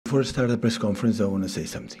Before I start the press conference, I want to say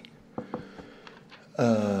something.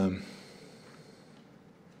 I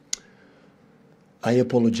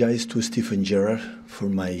apologize to Stephen Gerrard for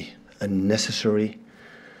my unnecessary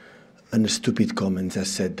and stupid comments I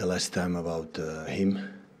said the last time about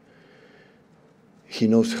him. He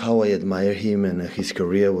knows how I admire him and his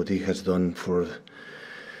career, what he has done for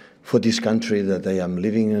this country that I am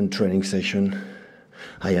living in training session.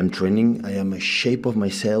 I am training, I am ashamed of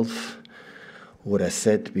myself, what I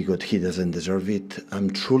said, because he doesn't deserve it. I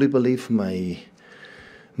truly believe my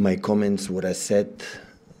comments, what I said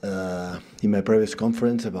in my previous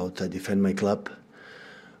conference about I defend my club,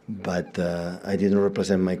 but I didn't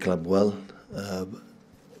represent my club well,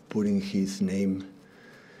 putting his name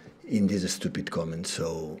in this stupid comment.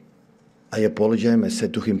 So I apologize. I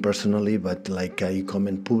said to him personally, but like I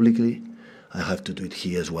comment publicly, I have to do it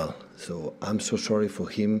here as well. So I'm so sorry for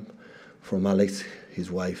him, from Alex, his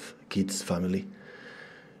wife, kids, family,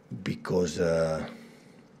 because it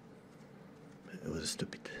was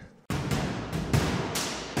stupid.